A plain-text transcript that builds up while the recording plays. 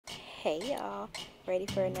Hey y'all, ready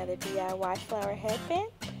for another DIY flower headband?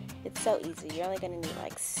 It's so easy, you're only going to need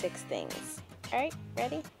like 6 things. Alright,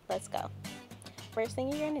 ready? Let's go. First thing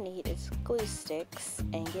you're going to need is glue sticks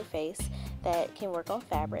and your face that can work on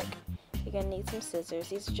fabric. You're going to need some scissors.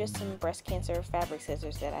 These are just some breast cancer fabric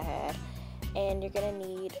scissors that I had. And you're going to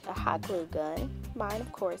need a hot glue gun. Mine,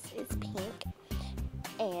 of course, is pink.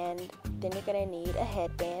 And then you're going to need a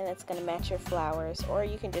headband that's going to match your flowers, or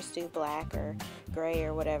you can just do black or gray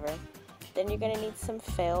or whatever. Then you're going to need some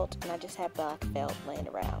felt, and I just have black felt laying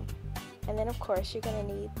around. And then of course you're going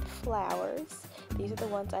to need flowers. These are the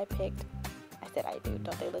ones I picked. I said I do.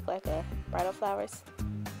 Don't they look like bridal flowers?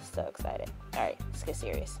 So excited. Alright, let's get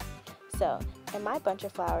serious. So in my bunch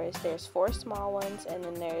of flowers, there's 4 small ones and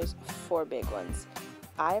then there's 4 big ones.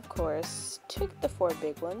 I of course took the 4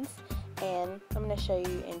 big ones, and I'm going to show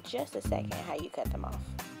you in just a second how you cut them off.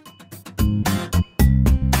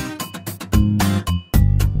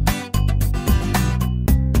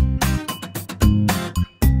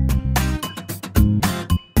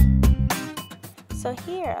 So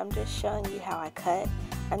here I'm just showing you how I cut.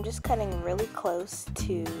 I'm just cutting really close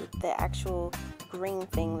to the actual green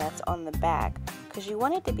thing that's on the back, because you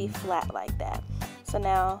want it to be flat like that. So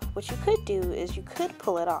now what you could do is you could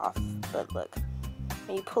pull it off, but look,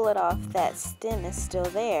 when you pull it off, that stem is still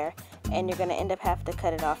there, and you're going to end up having to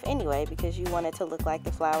cut it off anyway because you want it to look like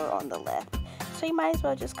the flower on the left. So you might as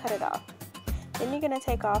well just cut it off. Then you're going to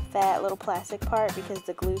take off that little plastic part because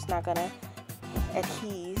the glue's not going to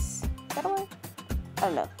adhere. Is that a word? I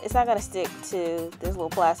don't know. It's not going to stick to this little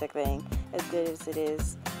plastic thing as good as it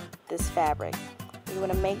is this fabric. You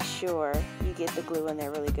want to make sure you get the glue in there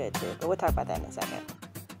really good too, but we'll talk about that in a second.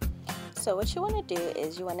 So what you want to do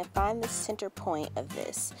is you want to find the center point of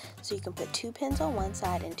this. So you can put 2 pins on one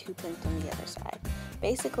side and 2 pins on the other side.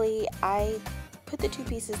 Basically, I put the 2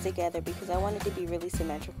 pieces together because I wanted to be really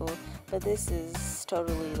symmetrical, but this is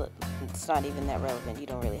totally, it's not even that relevant. You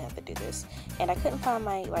don't really have to do this. And I couldn't find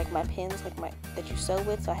my pins that you sew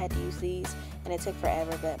with, so I had to use these, and it took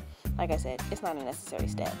forever, but like I said, it's not a necessary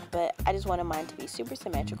step. But I just wanted mine to be super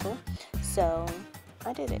symmetrical, so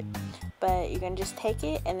I did it. But you're going to just take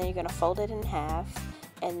it and then you're going to fold it in half,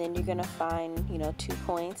 and then you're going to find, 2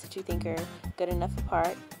 points that you think are good enough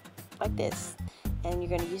apart, like this. And you're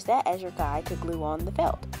going to use that as your guide to glue on the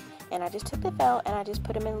felt. And I just took the felt and I just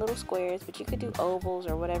put them in little squares, but you could do ovals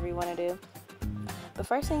or whatever you want to do. The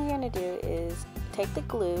first thing you're going to do is take the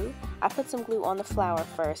glue. I put some glue on the flower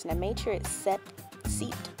first, and I made sure it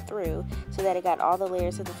seeped through so that it got all the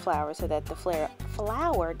layers of the flower, so that the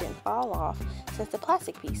flower didn't fall off since the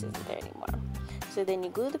plastic piece isn't there anymore. So then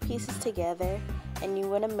you glue the pieces together, and you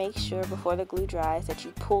want to make sure before the glue dries that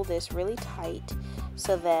you pull this really tight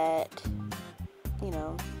so that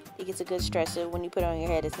it gets a good stretch, so when you put it on your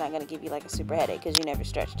head it's not going to give you like a super headache because you never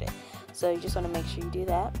stretched it. So you just want to make sure you do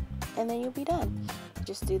that, and then you'll be done.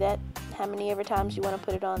 Just do that how many ever times you want to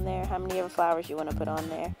put it on there, how many ever flowers you want to put on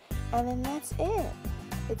there, and then that's it.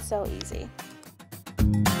 It's so easy.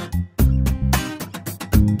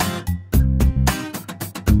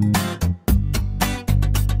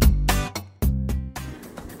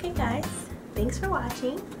 Okay guys, thanks for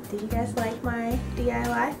watching. Did you guys like my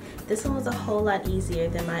DIY? This one was a whole lot easier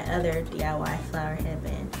than my other DIY flower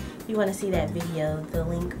headband. If you want to see that video, the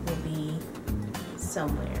link will be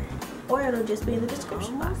somewhere, or it'll just be in the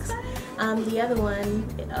description box. The other one,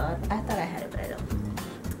 I thought I had it, but I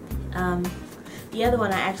don't. The other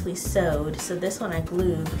one I actually sewed, so this one I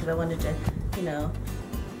glued because I wanted to,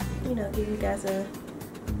 give you guys a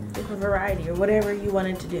different variety, or whatever you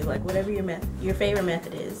wanted to do, like whatever your favorite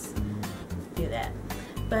method is, do that.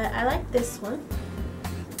 But I like this one.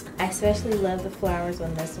 I especially love the flowers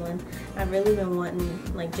on this one. I've really been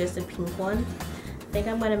wanting like just a pink one. I think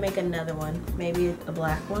I'm going to make another one, maybe a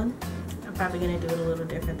black one. I'm probably going to do it a little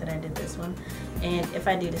different than I did this one. And if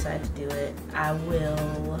I do decide to do it, I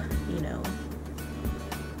will,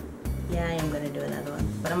 yeah, I am going to do another one,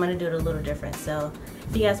 but I'm going to do it a little different. So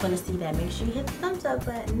if you guys want to see that, make sure you hit the thumbs up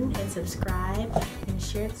button and subscribe and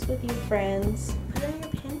share this with your friends. Put it on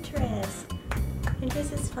your Pinterest.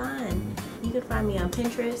 Pinterest is fun. You can find me on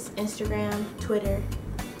Pinterest, Instagram, Twitter,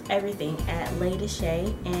 everything at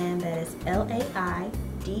LaiDeshay, and that is LaiDesShay.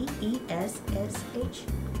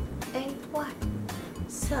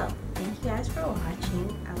 So thank you guys for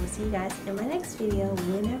watching. I will see you guys in my next video,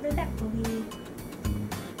 whenever that will be.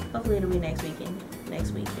 Hopefully it'll be next weekend.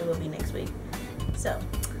 Next week. It will be next week. So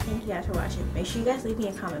thank you guys for watching. Make sure you guys leave me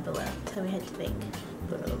a comment below. Tell me what you think.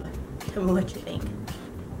 Tell me what you think.